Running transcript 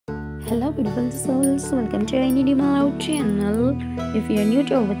Hello beautiful souls, welcome to our channel. If you are new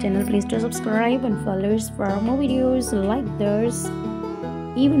to our channel, please do subscribe and follow us for more videos like this.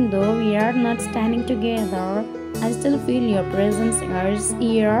 Even though we are not standing together, I still feel your presence as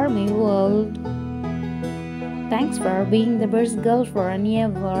you are my world. Thanks for being the best girl for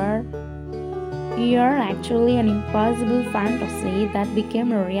ever. You are actually an impossible fantasy that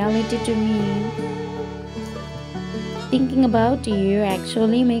became a reality to me. Thinking about you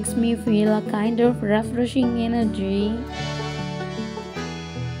actually makes me feel a kind of refreshing energy.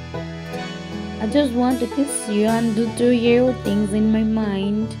 I just want to kiss you and do you things in my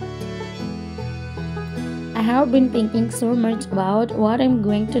mind. I have been thinking so much about what I'm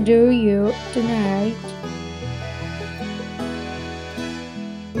going to do you tonight.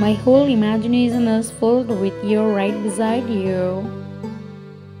 My whole imagination is filled with you right beside you.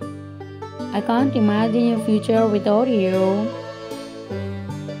 I can't imagine a future without you.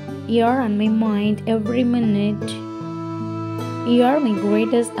 You're on my mind every minute. You are my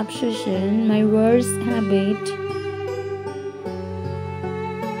greatest obsession, my worst habit.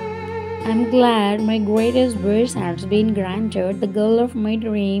 I'm glad my greatest wish has been granted, the girl of my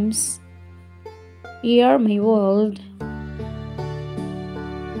dreams. You're my world.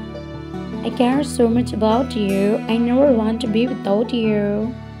 I care so much about you. I never want to be without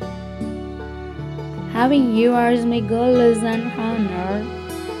you. Having you as my girl is an honor.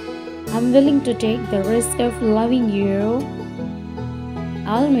 I'm willing to take the risk of loving you.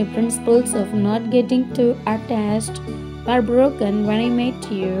 All my principles of not getting too attached were broken when I met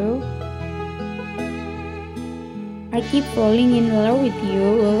you. I keep falling in love with you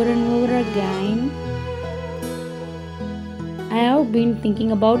over and over again. I have been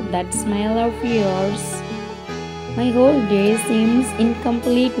thinking about that smile of yours. My whole day seems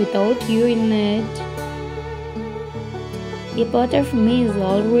incomplete without you in it. A part of me is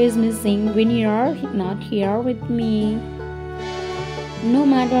always missing when you are not here with me. No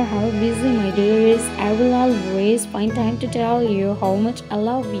matter how busy my day is, I will always find time to tell you how much I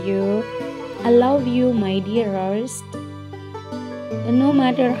love you. I love you, my dearest. No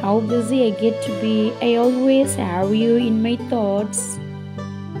matter how busy I get to be, I always have you in my thoughts.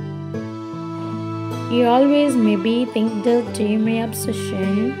 You always maybe think guilty, my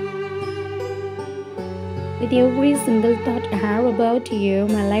obsession. With every single thought I have about you,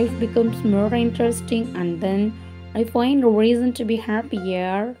 my life becomes more interesting and then I find a reason to be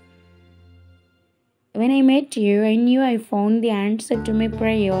happier. When I met you, I knew I found the answer to my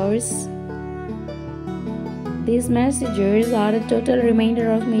prayers. These messages are a total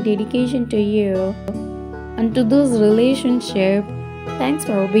reminder of my dedication to you and to this relationship. Thanks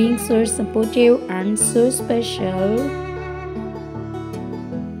for being so supportive and so special.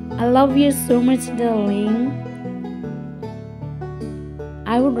 I love you so much, darling.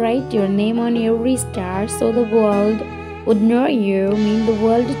 I would write your name on every star so the world would know you mean the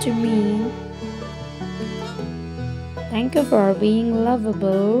world to me. Thank you for being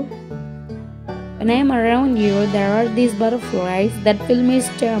lovable. When I am around you, there are these butterflies that fill my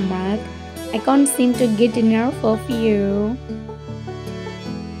stomach. I can't seem to get enough of you.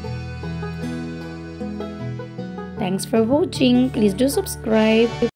 Thanks for watching. Please do subscribe.